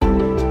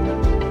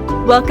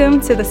Welcome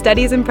to the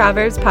Studies in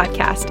Proverbs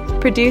podcast,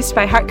 produced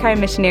by Heartcry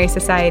Missionary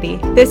Society.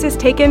 This is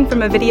taken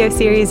from a video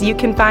series you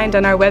can find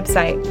on our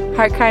website,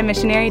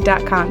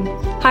 heartcrymissionary.com.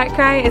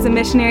 Heartcry is a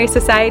missionary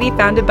society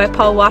founded by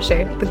Paul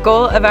Washer. The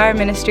goal of our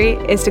ministry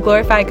is to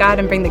glorify God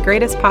and bring the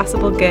greatest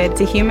possible good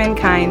to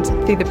humankind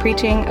through the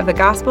preaching of the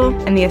gospel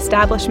and the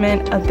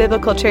establishment of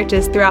biblical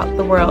churches throughout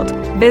the world.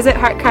 Visit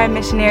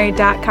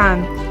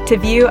heartcrymissionary.com to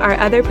view our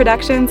other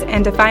productions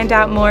and to find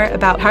out more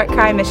about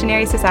Heartcry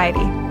Missionary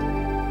Society.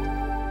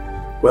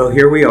 Well,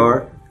 here we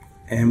are,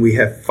 and we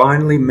have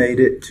finally made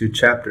it to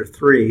chapter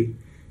 3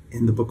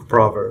 in the book of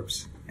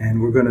Proverbs.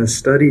 And we're going to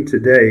study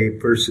today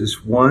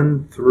verses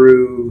 1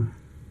 through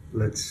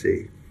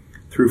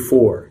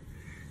 4.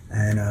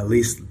 And at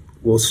least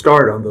we'll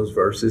start on those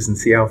verses and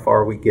see how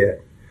far we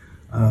get.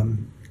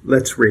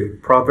 Let's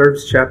read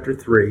Proverbs chapter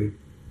 3,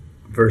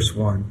 verse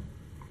 1.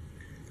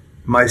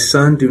 My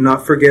son, do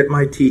not forget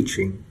my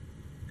teaching,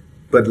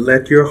 but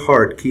let your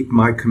heart keep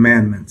my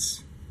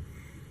commandments.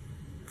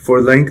 For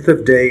length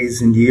of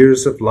days and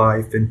years of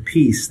life and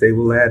peace they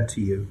will add to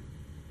you.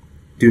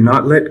 Do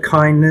not let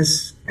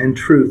kindness and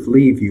truth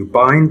leave you.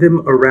 Bind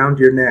them around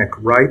your neck.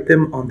 Write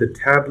them on the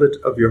tablet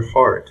of your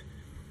heart.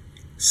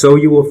 So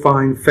you will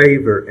find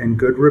favor and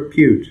good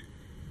repute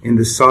in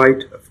the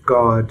sight of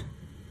God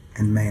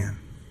and man.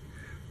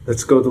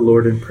 Let's go to the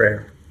Lord in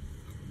prayer.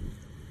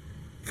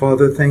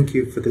 Father, thank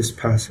you for this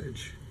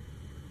passage.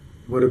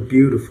 What a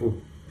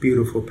beautiful,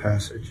 beautiful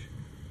passage.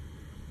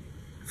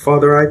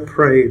 Father, I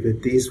pray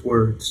that these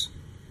words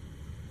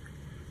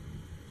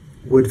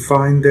would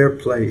find their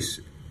place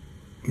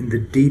in the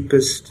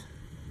deepest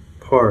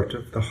part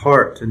of the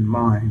heart and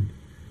mind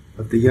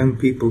of the young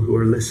people who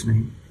are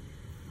listening.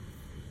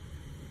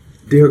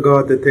 Dear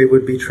God, that they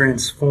would be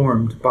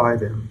transformed by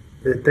them,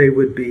 that they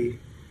would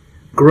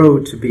grow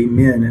to be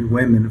men and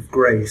women of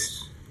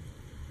grace,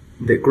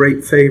 that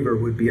great favor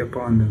would be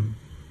upon them,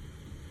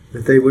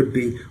 that they would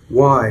be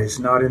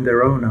wise, not in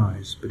their own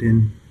eyes, but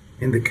in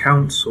the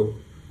counsel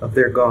of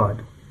their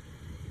God.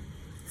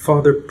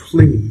 Father,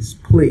 please,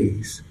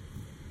 please,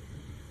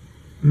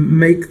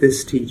 make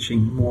this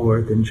teaching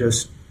more than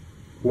just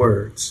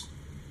words,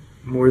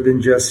 more than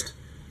just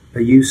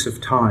a use of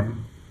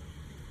time.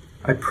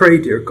 I pray,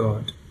 dear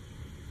God,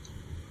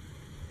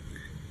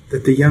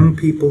 that the young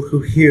people who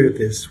hear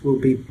this will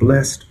be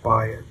blessed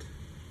by it.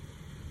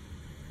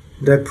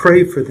 And I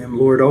pray for them,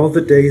 Lord, all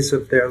the days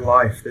of their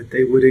life, that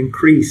they would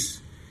increase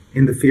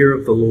in the fear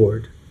of the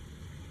Lord,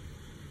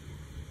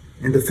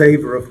 in the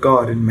favor of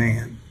God and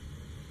man,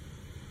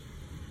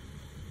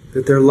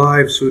 that their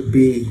lives would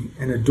be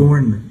an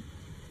adornment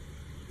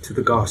to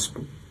the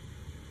gospel.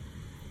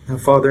 Now,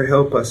 Father,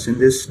 help us in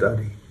this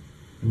study.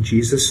 In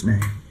Jesus'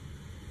 name,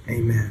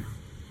 amen.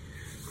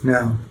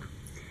 Now,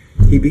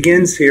 he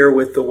begins here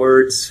with the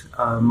words,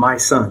 my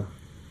son.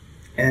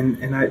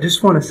 And I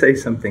just want to say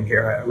something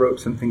here. I wrote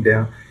something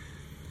down.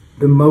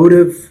 The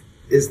motive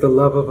is the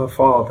love of a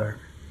father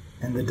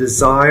and the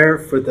desire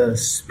for the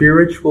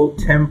spiritual,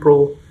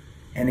 temporal,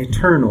 and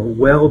eternal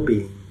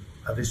well-being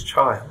of his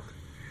child.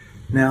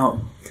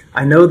 Now,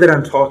 I know that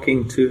I'm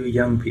talking to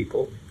young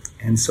people,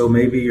 and so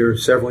maybe you're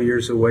several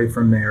years away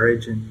from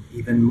marriage, and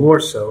even more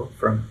so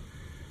from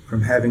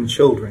having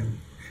children.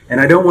 And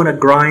I don't want to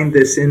grind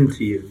this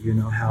into you. You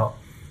know how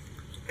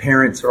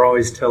parents are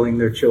always telling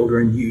their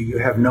children, you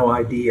have no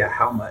idea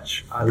how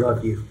much I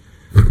love you.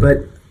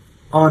 But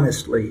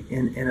honestly,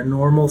 in a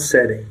normal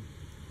setting,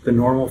 the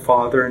normal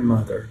father and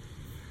mother,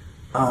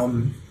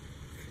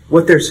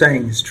 what they're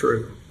saying is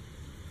true.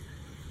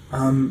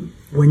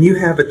 When you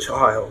have a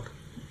child,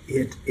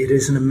 it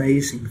is an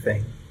amazing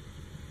thing.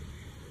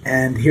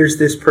 And here's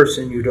this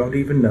person you don't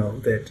even know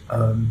that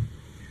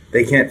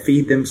they can't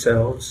feed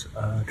themselves.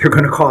 They're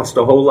going to cost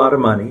a whole lot of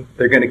money.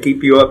 They're going to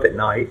keep you up at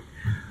night.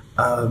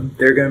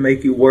 They're going to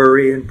make you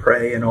worry and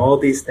pray and all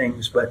these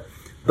things. But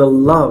the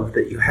love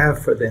that you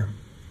have for them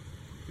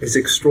is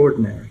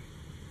extraordinary.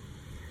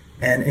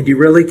 And you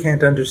really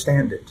can't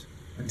understand it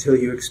until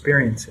you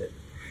experience it.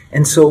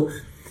 And so,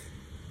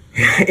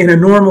 in a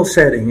normal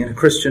setting, in a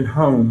Christian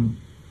home,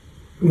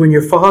 when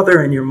your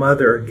father and your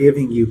mother are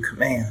giving you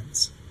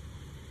commands,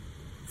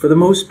 for the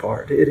most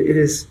part,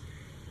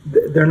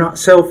 they're not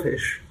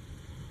selfish.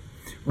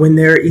 When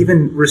they're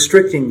even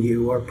restricting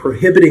you or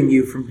prohibiting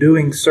you from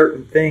doing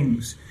certain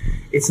things,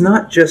 it's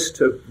not just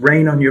to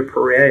rain on your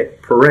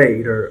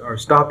parade or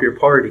stop your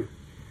party,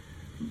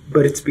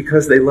 but it's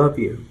because they love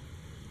you.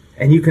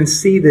 And you can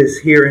see this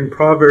here in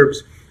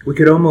Proverbs. We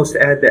could almost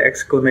add the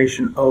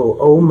exclamation,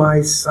 oh,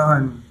 my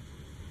son,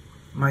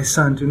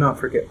 do not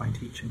forget my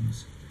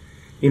teachings.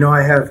 You know,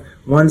 I have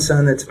one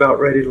son that's about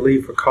ready to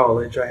leave for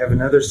college. I have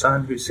another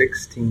son who's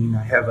 16.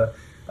 I have a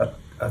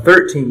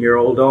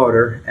 13-year-old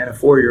daughter and a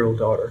 4-year-old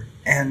daughter.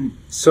 And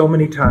so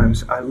many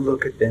times I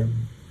look at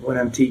them when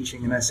I'm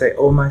teaching and I say,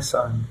 oh, my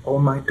son, oh,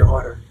 my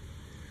daughter,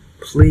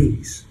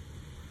 please.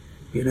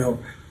 You know,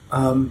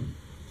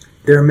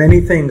 there are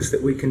many things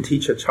that we can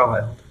teach a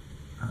child.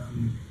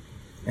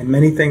 And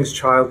many things,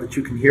 child, that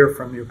you can hear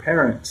from your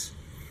parents.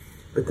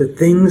 But the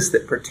things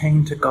that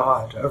pertain to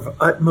God are of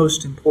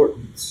utmost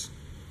importance.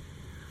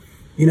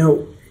 You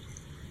know,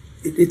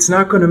 it's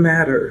not going to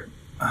matter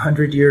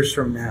 100 years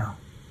from now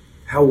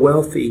how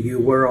wealthy you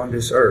were on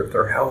this earth,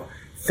 or how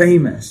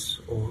famous,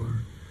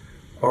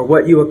 or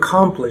what you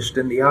accomplished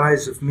in the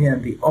eyes of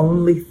men. The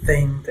only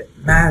thing that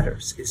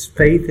matters is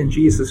faith in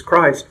Jesus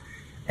Christ,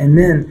 and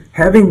then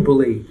having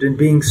believed and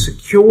being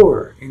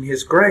secure in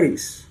His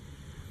grace,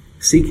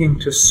 seeking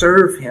to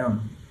serve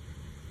Him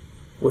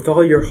with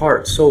all your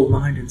heart, soul,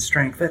 mind, and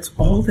strength. That's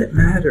all that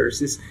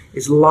matters,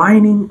 is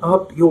lining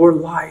up your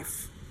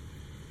life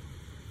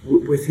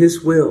with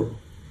His will.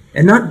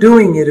 And not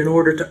doing it in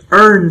order to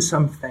earn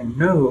something,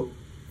 no.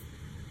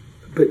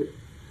 But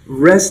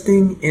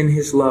resting in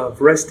His love,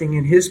 resting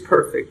in His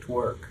perfect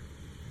work.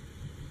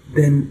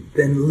 Then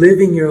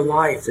living your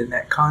life in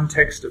that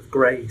context of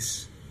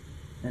grace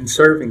and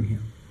serving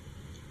Him.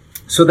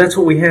 So that's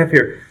what we have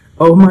here.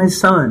 Oh, my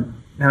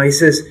son. Now he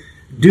says,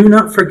 do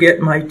not forget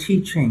my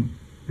teaching.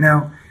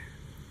 Now,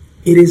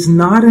 it is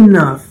not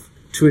enough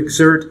to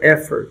exert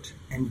effort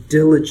and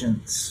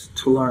diligence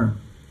to learn.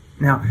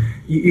 Now,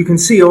 you can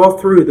see all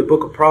through the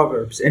book of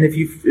Proverbs, and if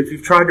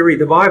you've tried to read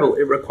the Bible,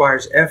 it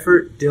requires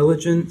effort,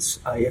 diligence.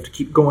 You have to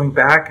keep going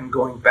back and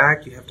going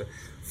back. You have to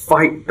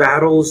fight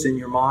battles in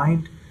your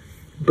mind.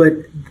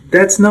 But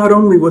that's not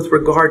only with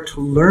regard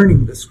to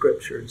learning the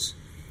Scriptures,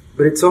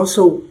 but it's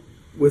also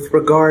with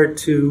regard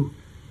to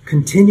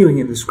continuing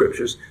in the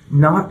Scriptures,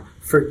 not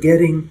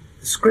forgetting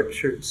the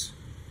Scriptures.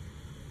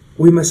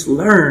 We must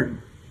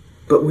learn,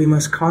 but we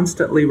must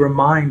constantly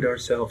remind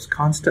ourselves.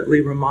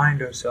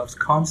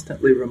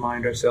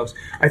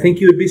 I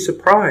think you would be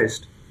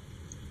surprised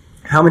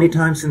how many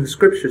times in the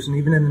Scriptures, and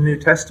even in the New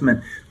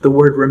Testament, the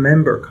word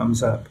remember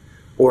comes up,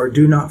 or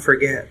do not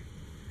forget.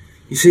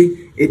 You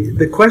see,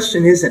 the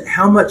question isn't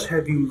how much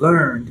have you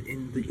learned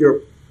in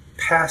your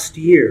past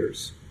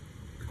years.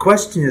 The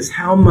question is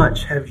how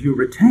much have you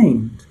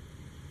retained,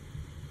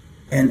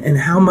 and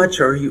how much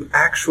are you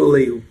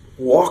actually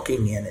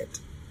walking in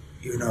it,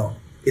 you know.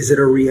 Is it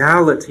a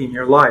reality in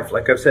your life?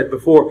 Like I've said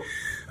before,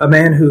 a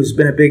man who's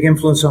been a big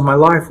influence on my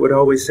life would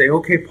always say,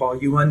 okay, Paul,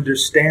 you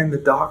understand the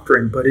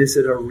doctrine, but is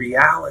it a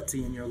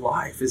reality in your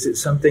life? Is it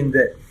something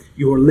that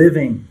you're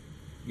living,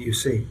 you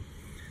see?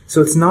 So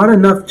it's not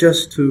enough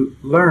just to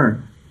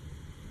learn.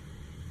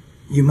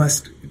 You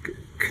must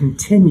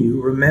continue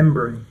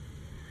remembering.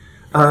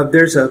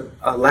 There's a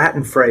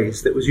Latin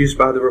phrase that was used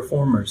by the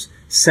Reformers,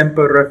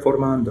 semper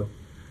reformanda,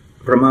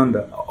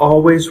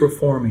 always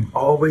reforming,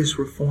 always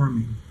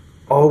reforming.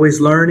 Always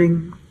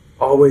learning,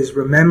 always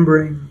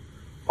remembering,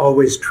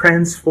 always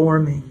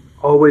transforming,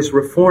 always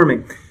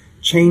reforming,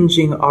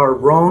 changing our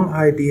wrong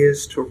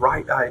ideas to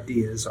right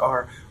ideas,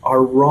 our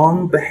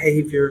wrong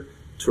behavior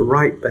to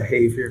right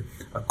behavior,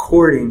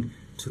 according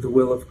to the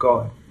will of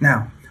God.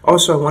 Now,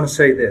 also I want to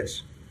say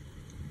this.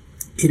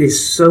 It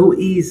is so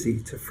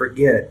easy to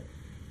forget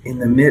in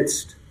the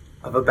midst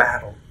of a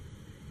battle.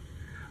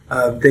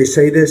 They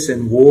say this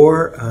in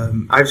war.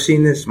 I've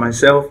seen this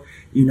myself.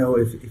 You know,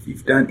 if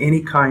you've done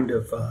any kind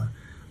of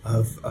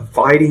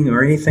fighting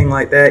or anything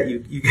like that,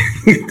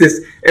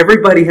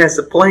 everybody has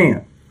a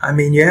plan. I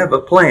mean, you have a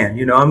plan.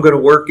 You know, I'm going to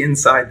work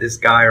inside this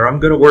guy, or I'm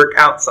going to work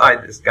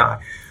outside this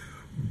guy.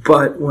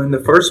 But when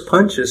the first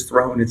punch is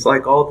thrown, it's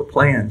like all the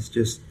plans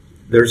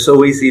they're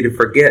so easy to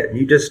forget, and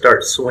you just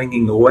start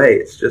swinging away.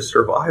 It's just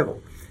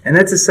survival. And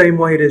that's the same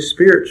way it is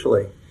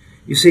spiritually.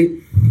 You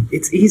see,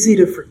 it's easy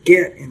to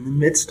forget in the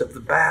midst of the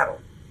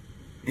battle,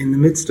 in the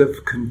midst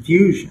of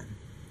confusion,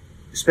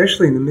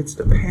 especially in the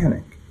midst of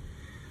panic.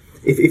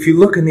 If you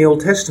look in the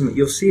Old Testament,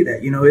 you'll see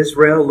that. You know,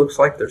 Israel looks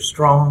like they're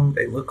strong.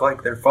 They look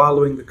like they're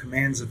following the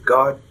commands of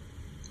God.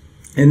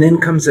 And then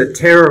comes a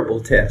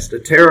terrible test, a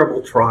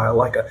terrible trial,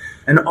 like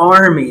an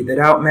army that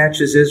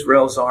outmatches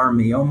Israel's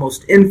army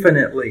almost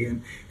infinitely.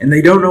 And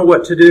they don't know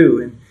what to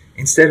do. And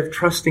instead of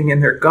trusting in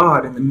their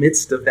God in the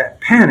midst of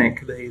that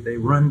panic, they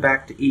run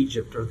back to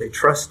Egypt, or they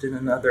trust in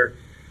another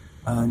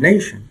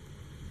nation.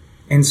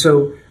 And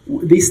so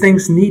these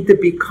things need to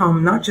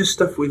become not just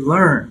stuff we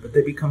learn, but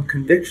they become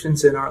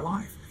convictions in our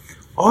life.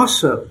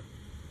 Also,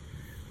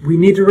 we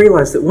need to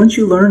realize that once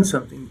you learn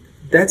something,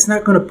 that's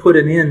not going to put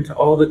an end to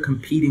all the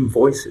competing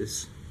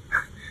voices.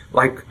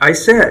 Like I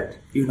said,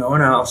 you know,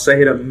 and I'll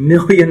say it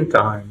 1,000,000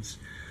 times,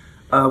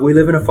 we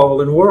live in a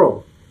fallen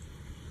world.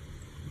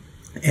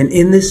 And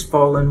in this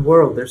fallen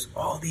world, there's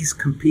all these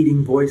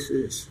competing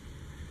voices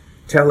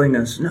telling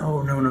us,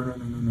 no.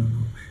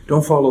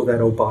 Don't follow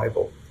that old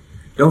Bible.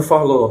 Don't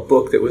follow a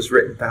book that was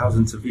written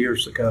thousands of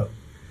years ago.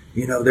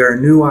 You know, there are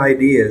new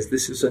ideas.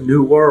 This is a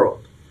new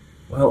world.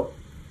 Well,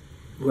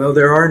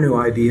 there are new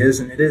ideas,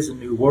 and it is a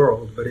new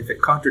world. But if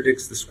it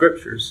contradicts the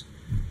Scriptures,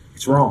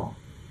 it's wrong.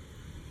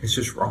 It's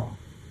just wrong.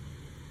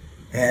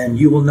 And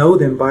you will know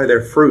them by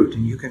their fruit,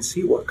 and you can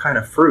see what kind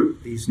of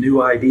fruit these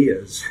new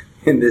ideas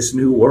in this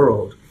new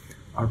world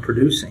are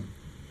producing.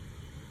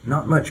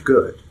 Not much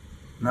good.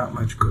 Not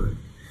much good.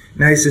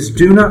 Now he says,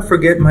 do not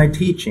forget my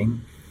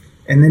teaching.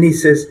 And then he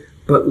says,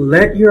 but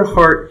let your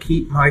heart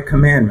keep my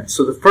commandments.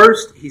 So the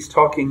first, he's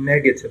talking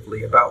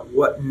negatively about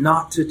what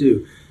not to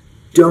do.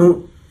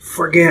 Don't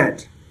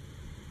forget.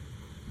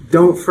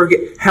 Don't forget.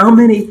 How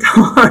many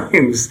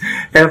times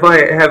have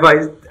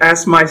I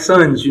asked my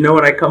sons,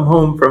 when I come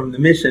home from the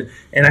mission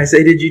and I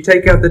say, did you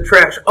take out the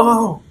trash?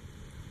 Oh,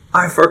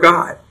 I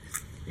forgot.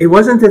 It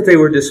wasn't that they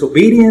were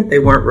disobedient. They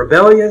weren't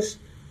rebellious.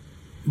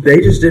 They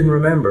just didn't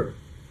remember.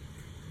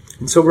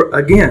 And so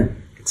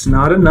again, it's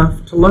not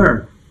enough to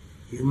learn.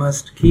 You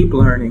must keep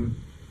learning,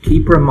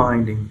 keep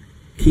reminding,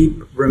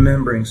 keep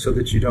remembering so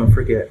that you don't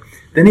forget.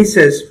 Then he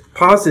says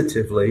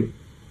positively,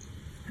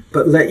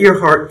 but let your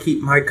heart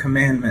keep my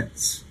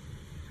commandments.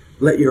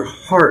 Let your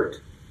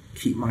heart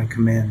keep my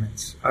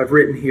commandments. I've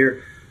written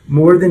here,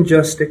 more than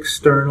just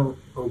external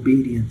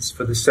obedience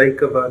for the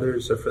sake of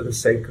others or for the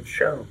sake of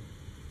show.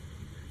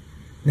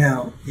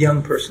 Now,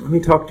 young person, let me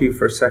talk to you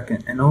for a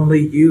second, and only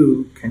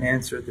you can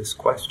answer this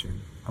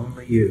question.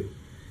 Only you.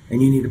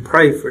 And you need to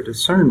pray for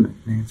discernment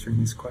in answering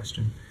this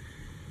question.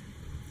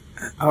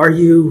 Are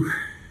you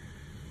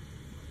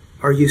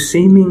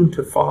seeming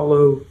to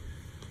follow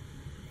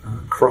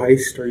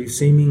Christ? Are you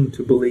seeming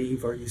to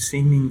believe? Are you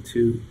seeming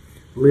to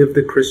live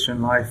the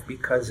Christian life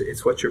because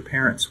it's what your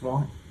parents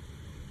want?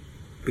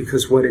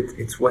 Because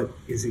it's what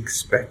is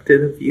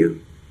expected of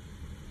you?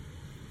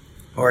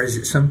 Or is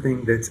it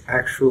something that's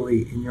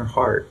actually in your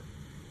heart?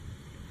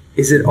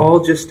 Is it all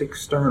just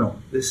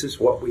external? This is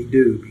what we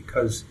do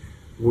because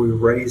we're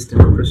raised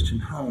in a Christian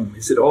home.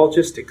 Is it all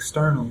just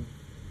external?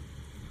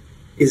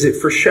 Is it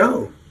for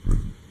show?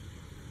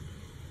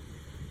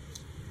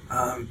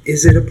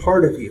 Is it a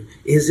part of you?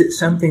 Is it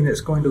something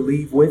that's going to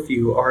leave with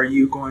you? Or are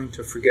you going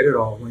to forget it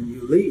all when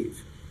you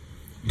leave?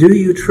 Do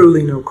you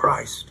truly know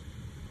Christ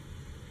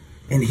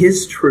and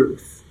His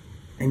truth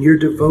and your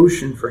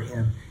devotion for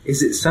Him?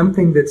 Is it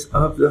something that's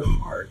of the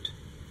heart?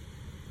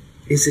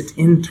 Is it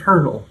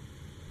internal?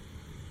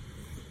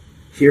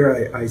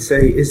 Here I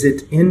say, is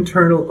it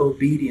internal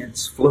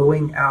obedience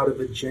flowing out of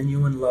a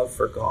genuine love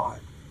for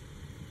God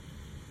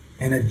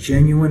and a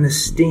genuine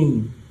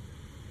esteem,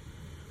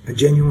 a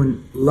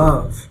genuine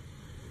love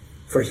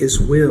for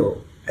His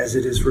will as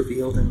it is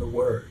revealed in the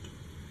Word?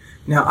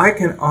 Now, I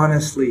can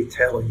honestly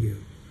tell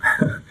you,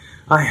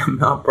 I am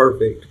not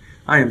perfect.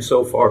 I am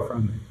so far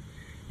from it.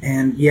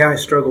 And yeah, I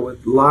struggle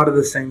with a lot of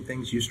the same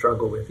things you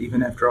struggle with,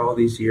 even after all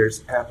these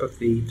years: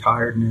 apathy,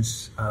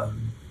 tiredness,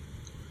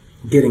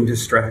 getting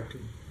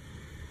distracted.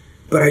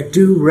 But I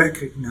do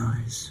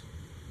recognize,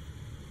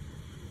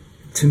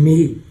 to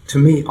me,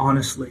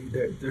 honestly,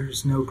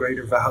 there's no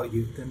greater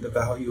value than the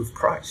value of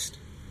Christ.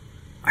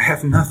 I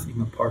have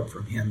nothing apart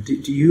from Him. Do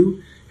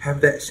you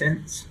have that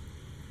sense?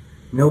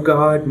 No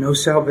God, no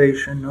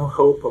salvation, no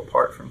hope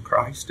apart from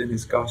Christ and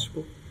His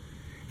gospel.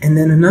 And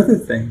then another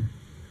thing,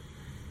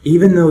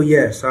 even though,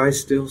 yes, I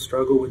still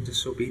struggle with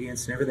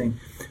disobedience and everything,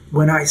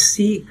 when I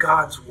see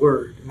God's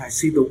Word and I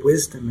see the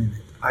wisdom in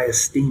it, I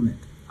esteem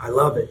it. I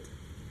love it.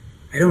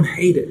 I don't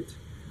hate it.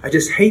 I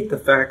just hate the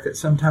fact that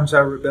sometimes I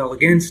rebel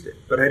against it,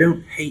 but I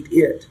don't hate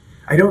it.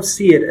 I don't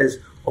see it as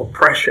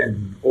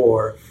oppression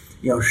or,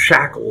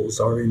 shackles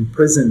or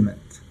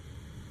imprisonment.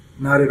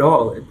 Not at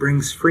all. It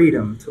brings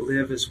freedom to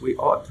live as we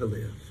ought to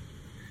live.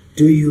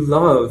 Do you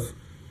love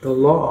the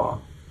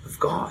law of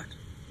God?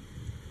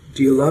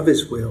 Do you love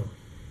His will?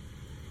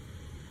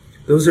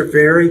 Those are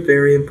very,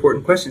 very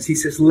important questions. He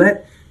says,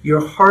 let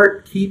your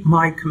heart keep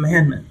my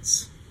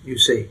commandments, you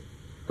see.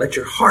 Let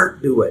your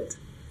heart do it.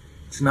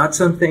 It's not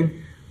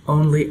something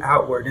only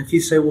outward. And if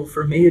you say, well,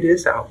 for me it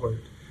is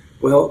outward,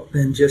 well,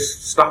 then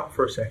just stop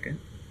for a second.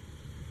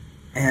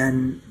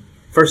 And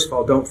first of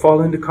all, don't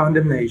fall into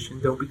condemnation.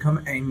 Don't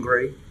become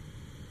angry.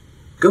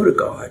 Go to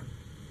God.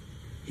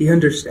 He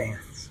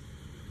understands.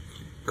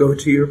 Go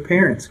to your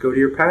parents. Go to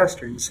your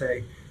pastor and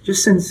say,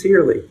 just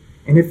sincerely.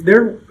 And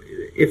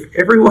if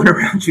everyone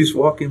around you is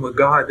walking with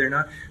God, they're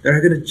not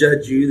going to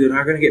judge you. They're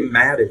not going to get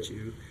mad at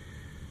you.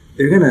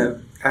 They're going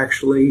to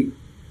actually,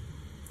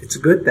 it's a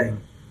good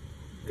thing.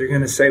 They're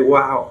going to say,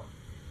 wow,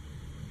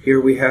 here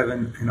we have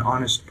an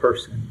honest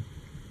person,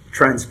 a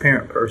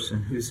transparent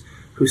person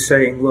who's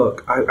saying,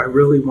 look, I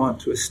really want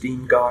to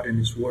esteem God and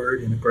His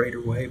Word in a greater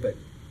way, but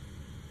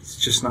it's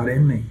just not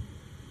in me.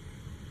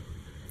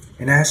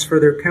 And ask for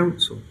their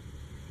counsel.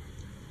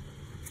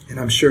 And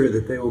I'm sure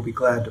that they will be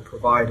glad to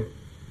provide it.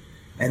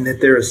 And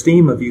that their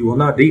esteem of you will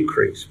not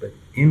decrease, but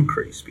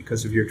increase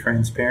because of your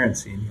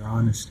transparency and your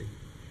honesty.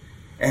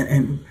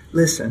 And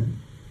listen,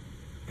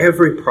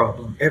 every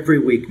problem, every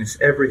weakness,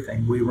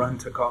 everything, we run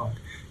to God.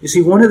 You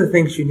see, one of the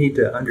things you need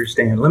to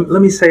understand,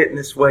 let me say it in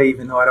this way,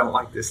 even though I don't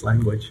like this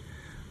language.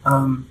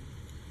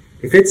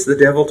 If it's the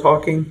devil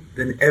talking,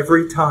 then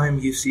every time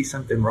you see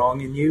something wrong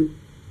in you,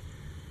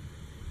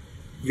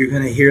 you're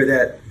going to hear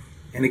that.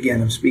 And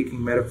again, I'm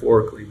speaking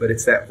metaphorically, but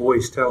it's that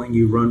voice telling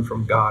you, run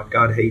from God.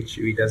 God hates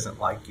you. He doesn't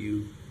like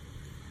you.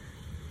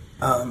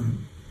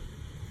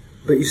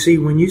 But you see,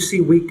 when you see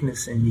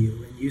weakness in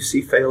you, and you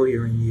see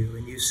failure in you,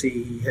 and you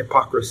see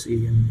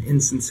hypocrisy and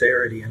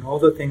insincerity, and all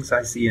the things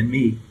I see in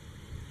me,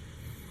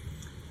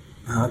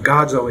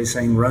 God's always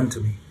saying, run to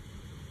me.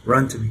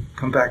 Run to me.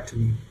 Come back to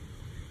me.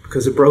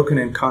 Because a broken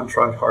and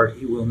contrite heart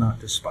He will not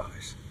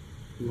despise.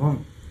 He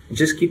won't. And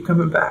just keep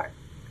coming back.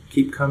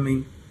 Keep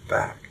coming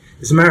back.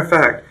 As a matter of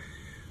fact,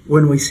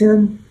 when we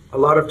sin, a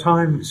lot of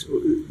times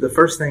the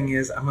first thing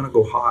is, I'm going to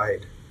go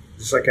hide.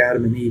 Just like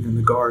Adam and Eve in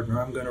the garden,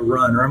 or I'm going to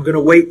run, or I'm going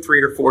to wait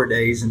 3 or 4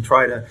 days and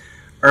try to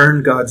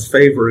earn God's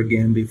favor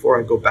again before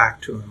I go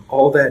back to Him.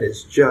 All that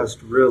is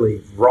just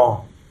really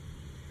wrong.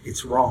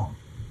 It's wrong.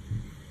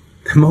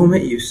 The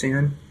moment you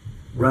sin,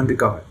 run to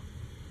God.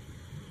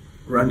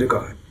 Run to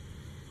God.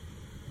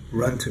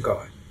 Run to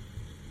God.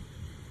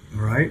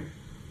 All right?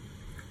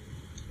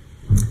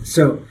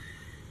 So,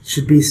 it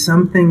should be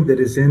something that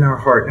is in our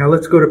heart. Now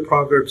let's go to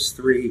Proverbs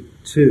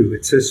 3:2.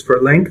 It says,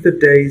 "For length of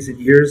days and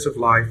years of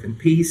life and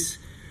peace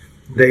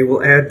they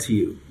will add to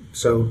you."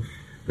 So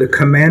the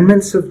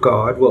commandments of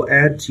God will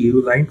add to you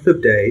length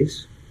of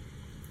days,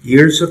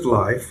 years of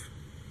life,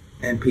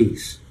 and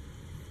peace.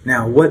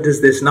 Now, what does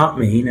this not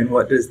mean, and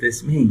what does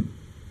this mean?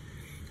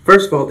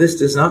 First of all, this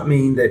does not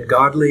mean that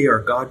godly or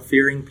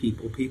God-fearing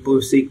people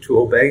who seek to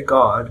obey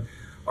God,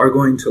 are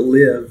going to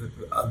live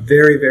a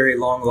very, very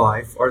long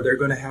life, or they're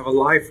going to have a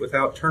life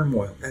without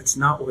turmoil. That's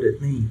not what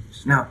it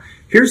means. Now,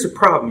 here's the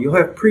problem. You'll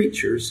have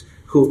preachers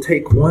who'll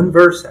take one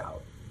verse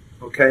out,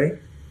 okay?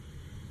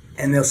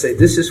 And they'll say,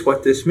 this is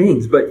what this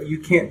means. But you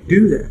can't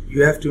do that.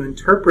 You have to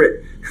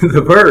interpret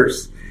the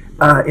verse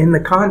in the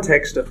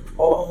context of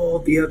all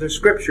the other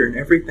scripture and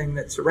everything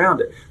that's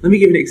around it. Let me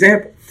give you an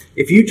example.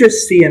 If you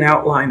just see an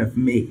outline of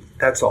me,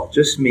 that's all,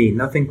 just me,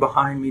 nothing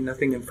behind me,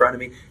 nothing in front of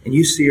me, and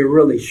you see a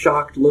really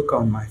shocked look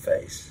on my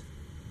face,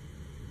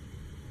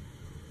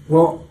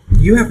 well,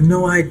 you have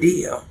no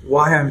idea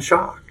why I'm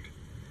shocked.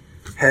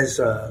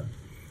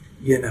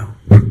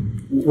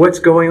 What's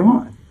going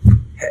on?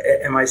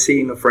 Am I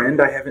seeing a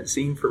friend I haven't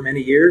seen for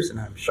many years and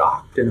I'm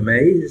shocked and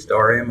amazed?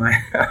 Or am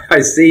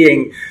I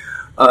seeing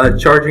a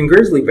charging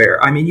grizzly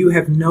bear? I mean, you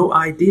have no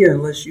idea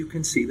unless you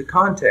can see the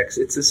context.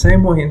 It's the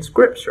same way in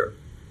Scripture.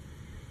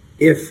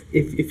 If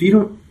you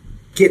don't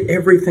get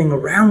everything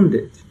around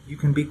it, you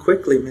can be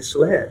quickly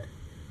misled.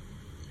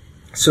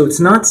 So it's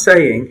not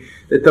saying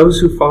that those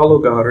who follow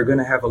God are going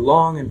to have a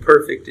long and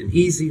perfect and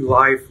easy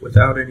life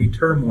without any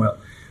turmoil.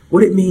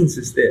 What it means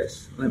is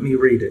this. Let me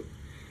read it.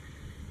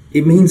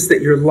 It means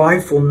that your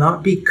life will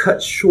not be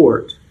cut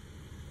short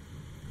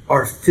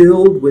or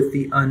filled with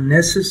the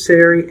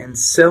unnecessary and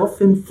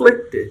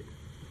self-inflicted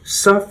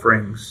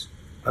sufferings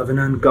of an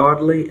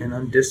ungodly and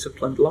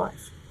undisciplined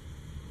life.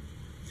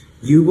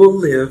 You will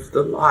live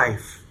the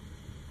life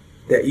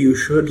that you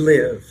should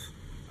live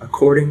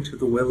according to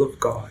the will of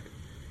God.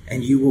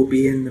 And you will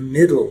be in the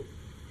middle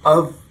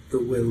of the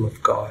will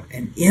of God.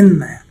 And in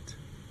that,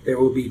 there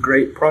will be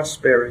great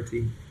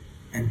prosperity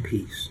and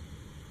peace.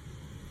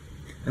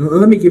 And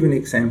let me give you an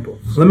example.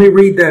 Let me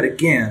read that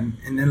again,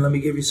 and then let me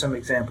give you some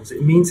examples.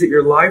 It means that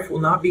your life will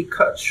not be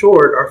cut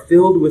short or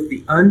filled with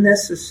the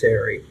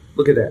unnecessary,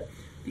 look at that,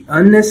 the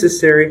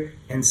unnecessary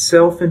and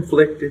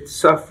self-inflicted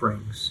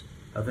sufferings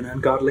of an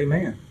ungodly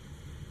man.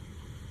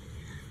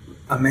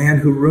 A man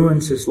who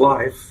ruins his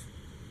life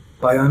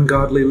by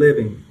ungodly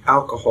living,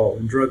 alcohol,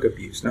 and drug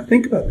abuse. Now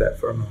think about that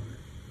for a moment.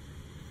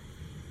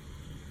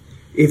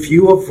 If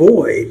you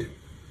avoid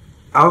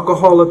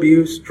alcohol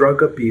abuse,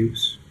 drug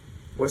abuse,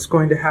 what's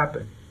going to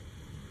happen?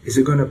 Is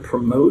it going to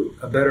promote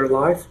a better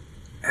life?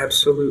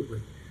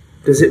 Absolutely.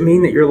 Does it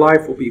mean that your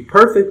life will be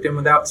perfect and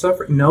without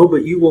suffering? No,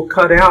 but you will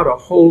cut out a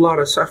whole lot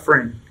of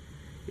suffering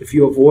if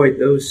you avoid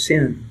those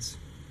sins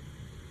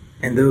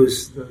and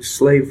those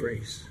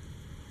slaveries.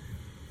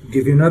 I'll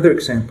give you another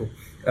example.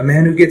 A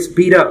man who gets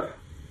beat up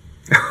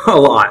a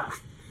lot.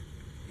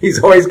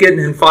 He's always getting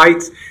in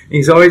fights, and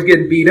he's always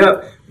getting beat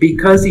up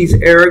because he's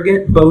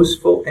arrogant,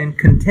 boastful, and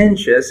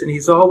contentious, and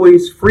he's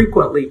always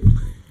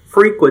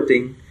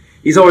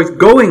he's always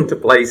going to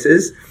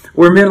places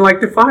where men like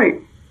to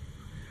fight.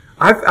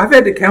 I've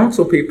had to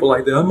counsel people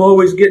like that. I'm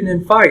always getting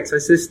in fights. I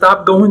said,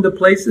 stop going to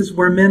places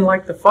where men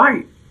like to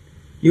fight.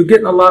 You're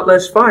getting a lot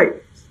less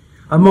fights.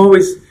 I'm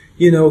always,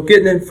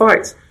 getting in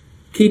fights.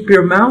 Keep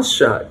your mouth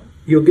shut.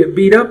 You'll get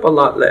beat up a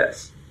lot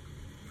less.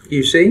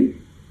 You see?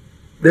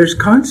 There's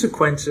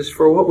consequences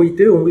for what we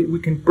do, and we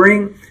can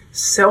bring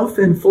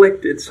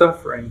self-inflicted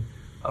suffering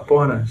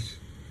upon us.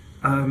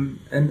 And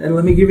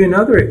let me give you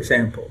another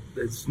example.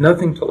 There's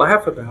nothing to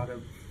laugh about.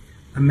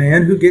 A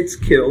man who gets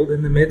killed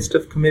in the midst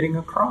of committing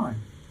a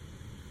crime.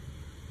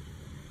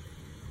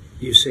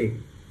 You see,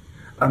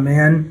 a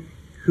man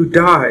who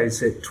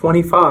dies at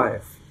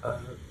 25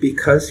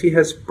 because he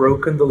has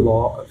broken the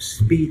law of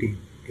speeding.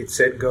 It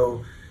said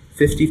go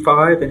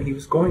 55 and he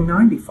was going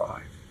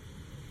 95.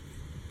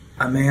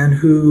 A man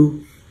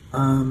who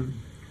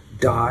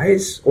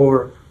dies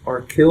or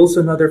kills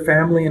another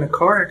family in a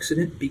car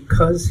accident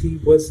because he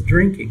was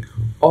drinking.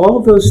 All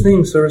those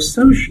things are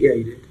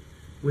associated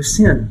with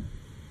sin,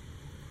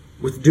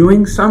 with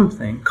doing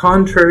something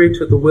contrary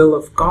to the will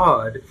of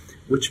God,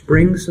 which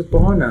brings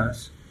upon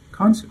us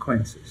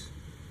consequences.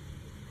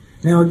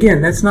 Now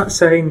again, that's not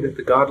saying that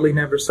the godly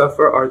never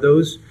suffer, or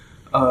those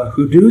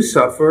who do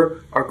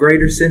suffer are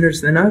greater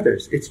sinners than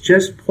others. It's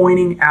just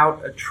pointing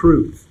out a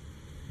truth.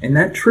 And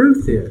that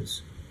truth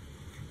is,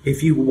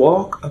 if you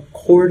walk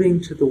according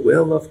to the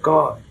will of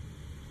God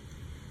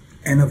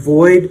and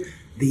avoid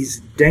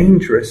these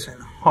dangerous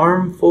and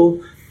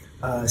harmful,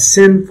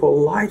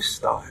 sinful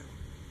lifestyle,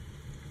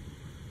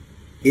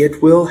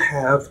 it will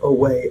have a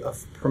way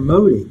of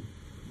promoting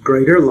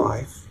greater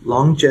life,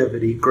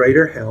 longevity,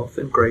 greater health,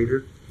 and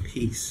greater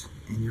peace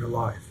in your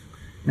life.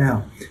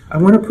 Now, I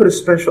want to put a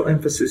special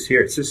emphasis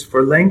here. It says,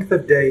 for length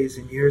of days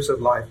and years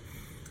of life,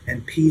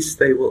 and peace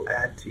they will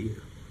add to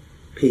you.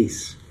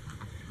 Peace.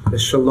 The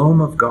shalom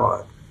of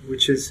God,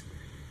 which is,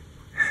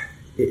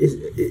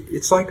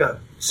 it's like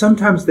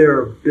sometimes there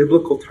are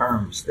biblical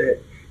terms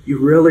that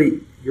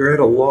you're at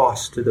a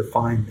loss to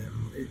define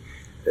them.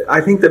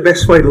 I think the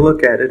best way to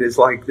look at it is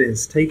like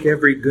this. Take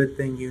every good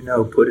thing you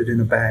know, put it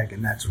in a bag,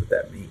 and that's what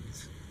that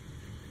means.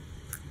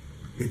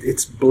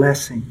 It's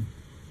blessing.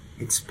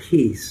 It's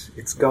peace.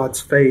 It's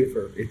God's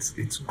favor.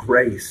 It's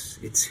grace.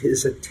 It's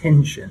His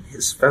attention,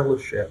 His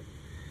fellowship.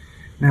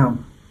 Now,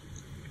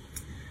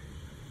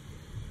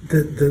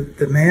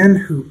 the man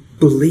who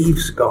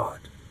believes God,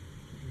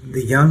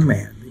 the young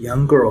man, the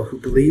young girl who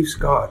believes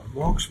God,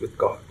 walks with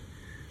God,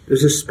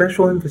 there's a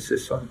special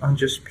emphasis on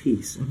just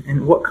peace.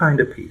 And what kind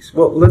of peace?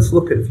 Well, let's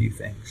look at a few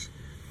things.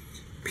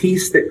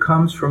 Peace that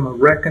comes from a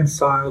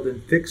reconciled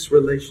and fixed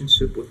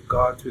relationship with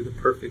God through the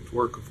perfect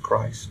work of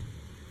Christ.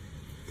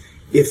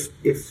 If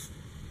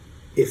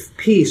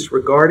peace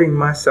regarding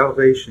my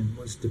salvation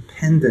was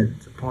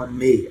dependent upon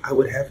me, I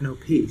would have no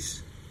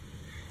peace.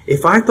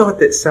 If I thought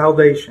that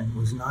salvation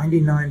was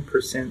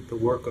 99% the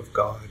work of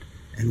God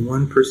and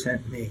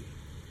 1% me,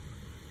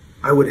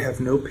 I would have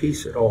no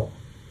peace at all.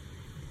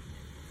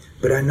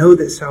 But I know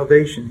that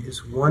salvation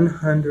is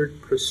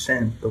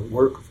 100% the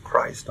work of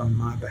Christ on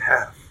my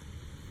behalf.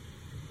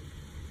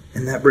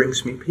 And that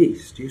brings me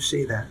peace. Do you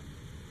see that?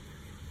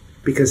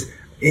 Because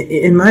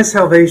in my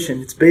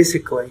salvation, it's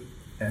basically,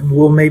 and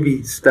we'll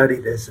maybe study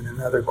this in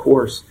another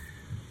course,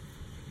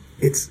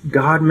 it's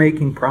God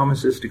making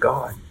promises to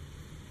God.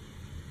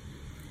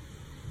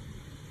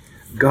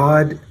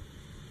 God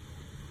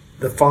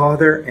the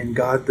Father and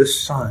God the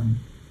Son.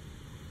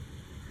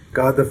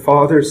 God the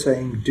Father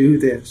saying, do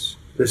this.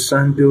 The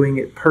Son doing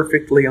it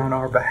perfectly on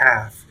our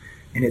behalf.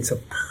 And it's a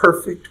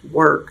perfect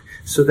work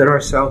so that our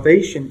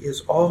salvation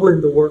is all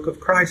in the work of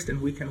Christ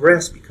and we can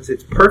rest because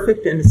it's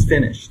perfect and it's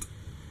finished.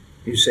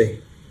 You see.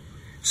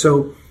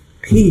 So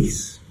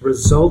peace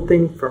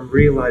resulting from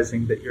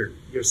realizing that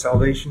your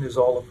salvation is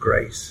all of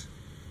grace.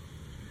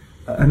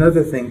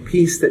 Another thing,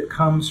 peace that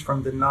comes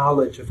from the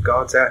knowledge of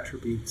God's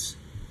attributes.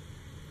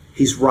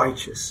 He's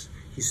righteous.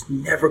 He's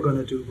never going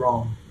to do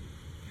wrong.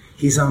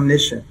 He's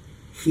omniscient.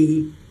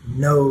 He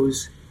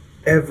knows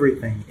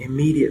everything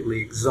immediately,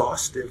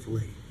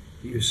 exhaustively,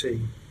 you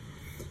see.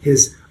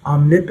 His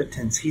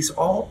omnipotence. He's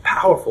all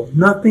powerful.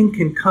 Nothing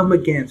can come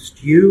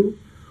against you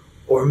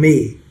or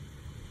me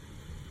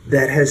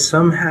that has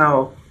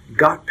somehow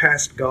got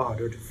past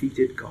God or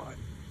defeated God.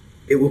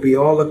 It will be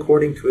all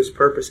according to His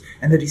purpose,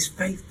 and that He's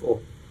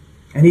faithful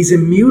and He's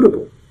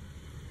immutable.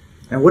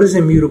 Now, what does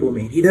immutable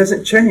mean? He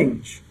doesn't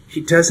change.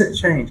 He doesn't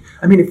change.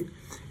 I mean,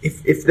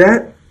 if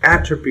that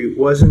attribute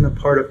wasn't a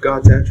part of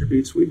God's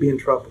attributes, we'd be in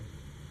trouble.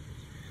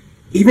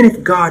 Even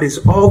if God is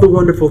all the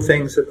wonderful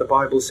things that the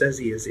Bible says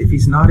He is, if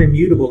He's not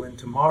immutable and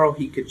tomorrow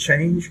He could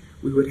change,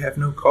 we would have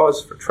no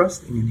cause for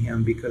trusting in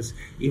Him, because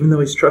even though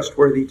He's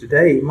trustworthy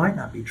today, He might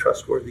not be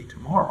trustworthy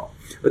tomorrow.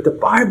 But the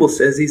Bible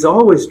says He's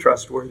always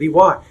trustworthy.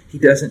 Why? He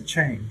doesn't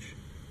change.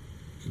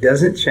 He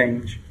doesn't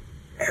change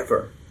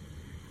ever.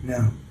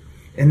 No.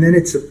 And then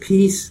it's a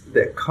peace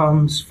that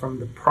comes from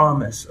the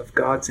promise of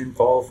God's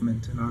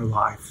involvement in our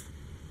life.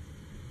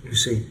 You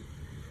see.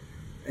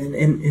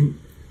 And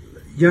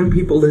young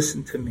people,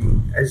 listen to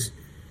me.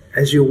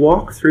 As you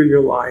walk through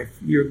your life,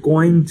 you're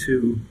going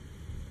to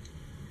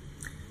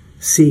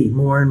see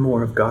more and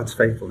more of God's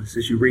faithfulness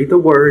as you read the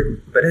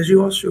Word, but as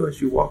you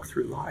walk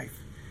through life.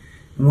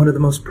 And one of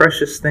the most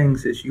precious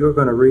things is you're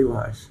going to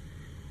realize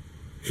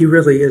He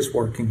really is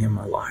working in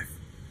my life.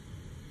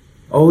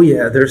 Oh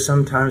yeah, there's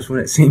some times when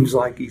it seems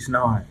like He's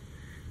not.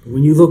 But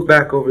when you look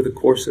back over the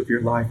course of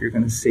your life, you're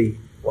going to see,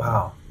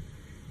 wow,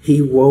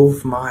 He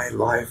wove my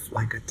life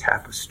like a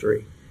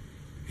tapestry.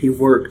 He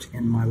worked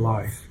in my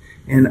life.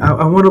 And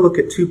I want to look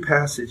at two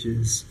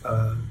passages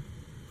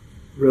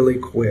really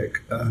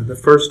quick. The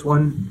first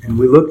one, and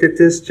we looked at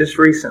this just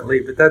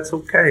recently, but that's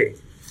okay.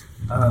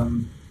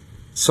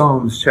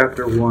 Psalms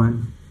chapter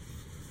 1.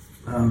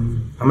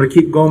 I'm going to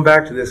keep going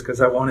back to this because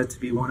I want it to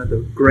be one of the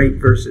great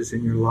verses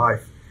in your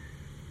life.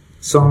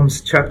 Psalms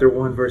chapter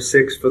 1, verse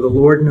 6, for the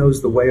Lord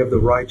knows the way of the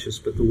righteous,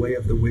 but the way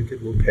of the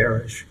wicked will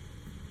perish.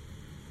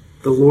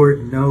 The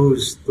Lord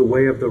knows the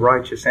way of the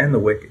righteous and the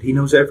wicked. He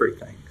knows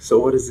everything. So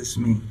what does this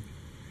mean?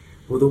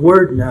 Well, the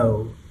word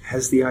know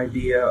has the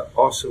idea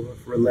also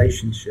of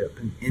relationship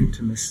and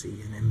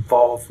intimacy and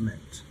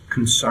involvement,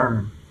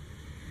 concern.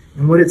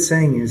 And what it's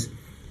saying is,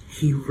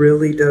 He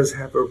really does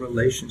have a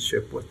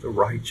relationship with the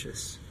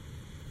righteous.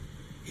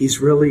 He's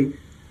really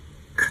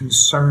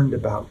concerned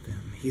about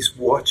them. He's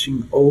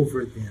watching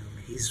over them.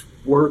 He's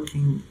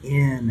working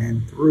in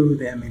and through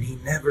them, and He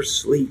never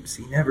sleeps.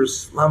 He never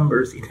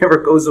slumbers. He never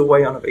goes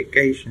away on a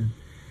vacation.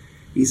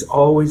 He's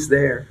always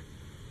there.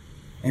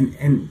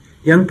 And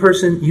young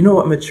person, you know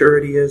what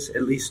maturity is?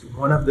 At least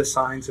one of the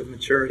signs of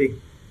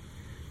maturity?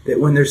 That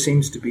when there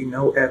seems to be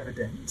no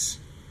evidence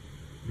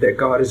that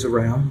God is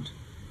around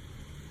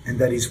and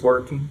that He's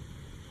working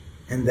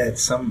and that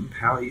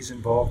somehow He's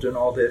involved in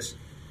all this,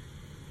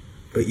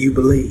 but you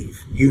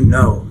believe, you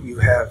know, you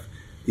have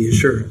the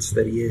assurance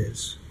that He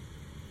is.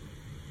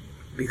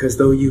 Because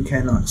though you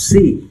cannot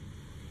see,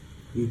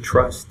 you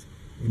trust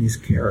in His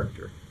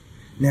character.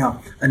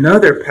 Now,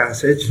 another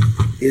passage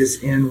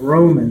is in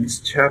Romans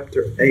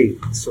chapter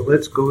 8. So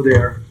let's go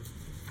there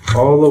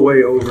all the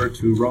way over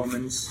to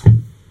Romans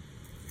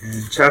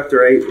and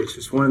chapter 8, which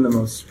is one of the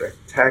most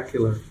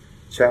spectacular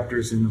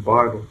chapters in the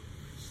Bible.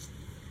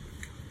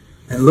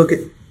 And look at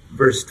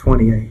verse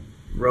 28.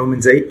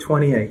 Romans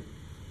 8:28.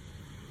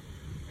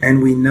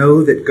 And we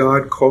know that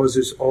God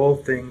causes all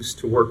things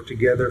to work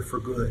together for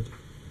good.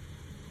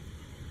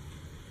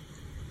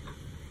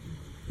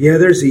 Yeah,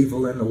 there's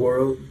evil in the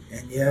world,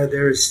 and yeah,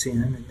 there is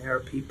sin, and there are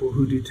people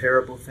who do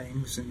terrible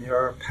things, and there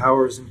are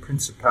powers and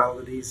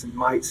principalities and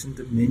mights and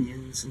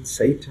dominions, and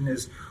Satan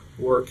is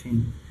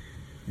working.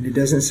 And it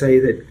doesn't say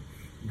that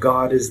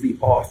God is the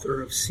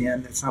author of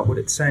sin. That's not what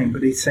it's saying.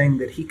 But He's saying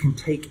that He can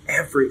take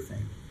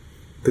everything,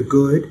 the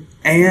good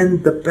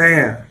and the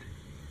bad.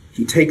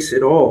 He takes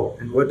it all.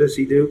 And what does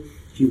He do?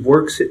 He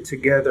works it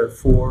together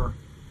for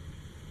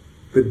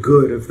the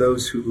good of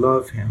those who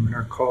love Him and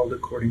are called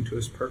according to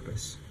His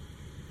purpose.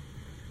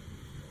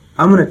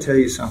 I'm going to tell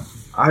you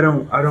something. I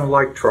don't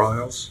like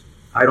trials.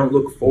 I don't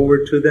look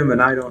forward to them,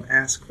 and I don't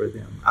ask for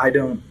them. I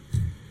don't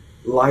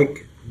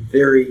like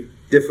very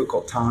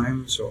difficult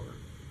times or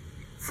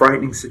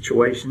frightening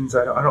situations.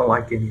 I don't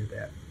like any of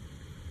that.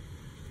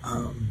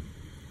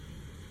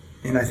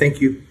 And I think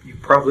you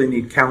probably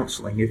need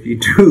counseling if you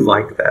do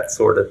like that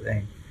sort of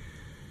thing.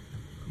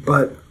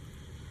 But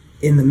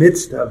in the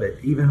midst of it,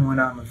 even when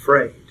I'm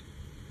afraid,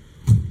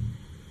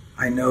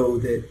 I know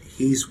that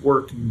He's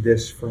working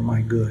this for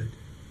my good.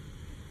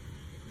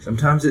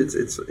 Sometimes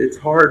it's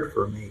hard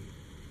for me.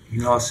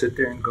 I'll sit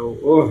there and go,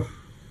 oh,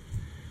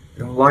 I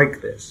don't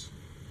like this.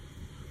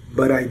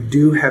 But I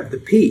do have the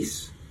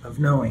peace of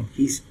knowing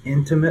He's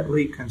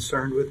intimately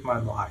concerned with my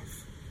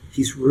life.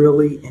 He's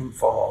really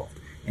involved,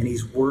 and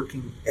He's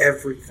working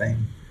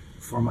everything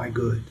for my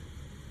good.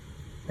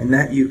 And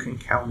that you can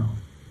count on.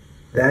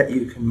 That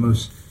you can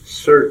most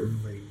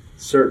certainly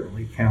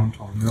count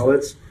on. Now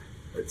let's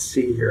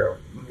see here.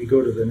 Let me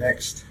go to the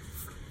next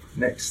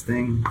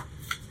thing.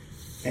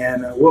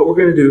 And what we're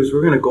going to do is we're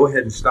going to go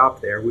ahead and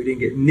stop there. We didn't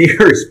get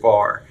near as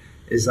far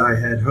as I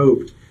had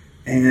hoped.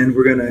 And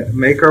we're going to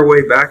make our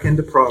way back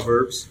into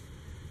Proverbs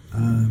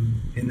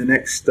in the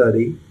next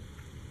study.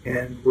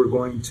 And we're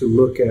going to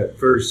look at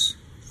verse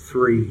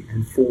 3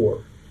 and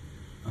 4,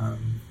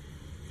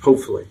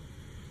 hopefully.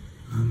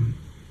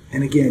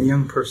 And again,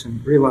 young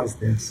person, realize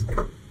this.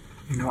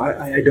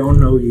 I don't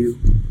know you,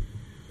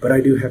 but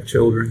I do have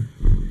children.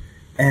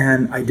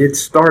 And I did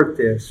start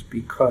this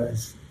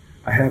because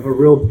I have a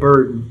real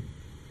burden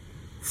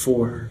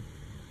for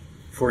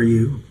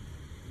you.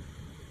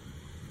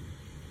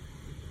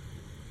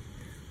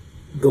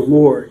 The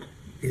Lord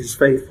is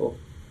faithful.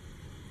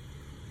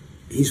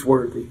 He's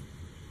worthy.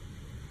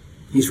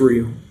 He's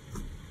real.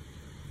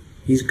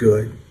 He's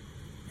good.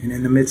 And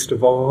in the midst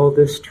of all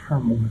this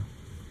turmoil,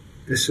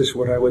 this is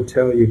what I would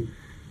tell you.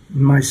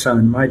 My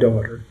son, my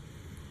daughter,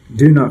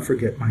 do not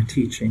forget my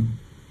teaching,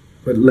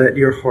 but let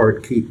your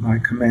heart keep my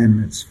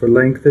commandments. For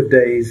length of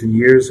days and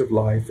years of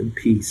life and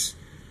peace,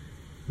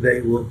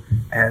 they will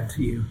add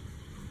to you.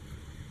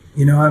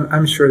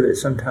 I'm sure that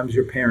sometimes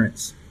your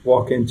parents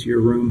walk into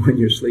your room when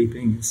you're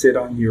sleeping and sit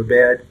on your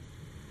bed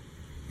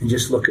and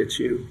just look at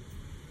you.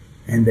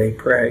 And they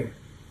pray,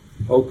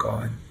 oh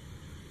God,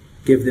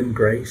 give them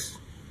grace.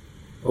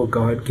 Oh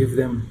God, give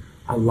them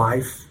a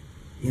life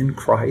in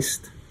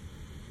Christ.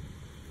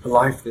 A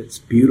life that's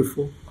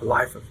beautiful. A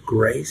life of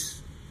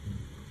grace.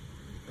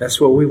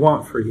 That's what we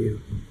want for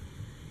you.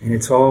 And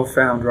it's all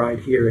found right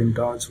here in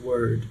God's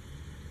Word.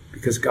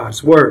 Because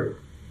God's Word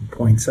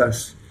points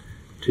us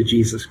to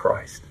Jesus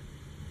Christ.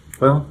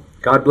 Well,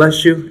 God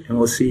bless you, and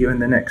we'll see you in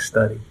the next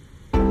study.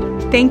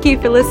 Thank you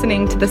for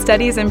listening to the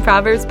Studies in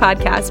Proverbs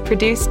podcast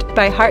produced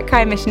by Heart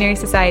Cry Missionary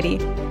Society.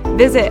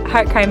 Visit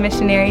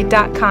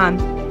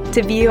heartcrymissionary.com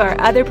to view our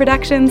other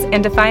productions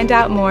and to find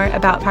out more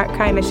about Heart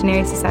Cry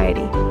Missionary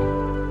Society.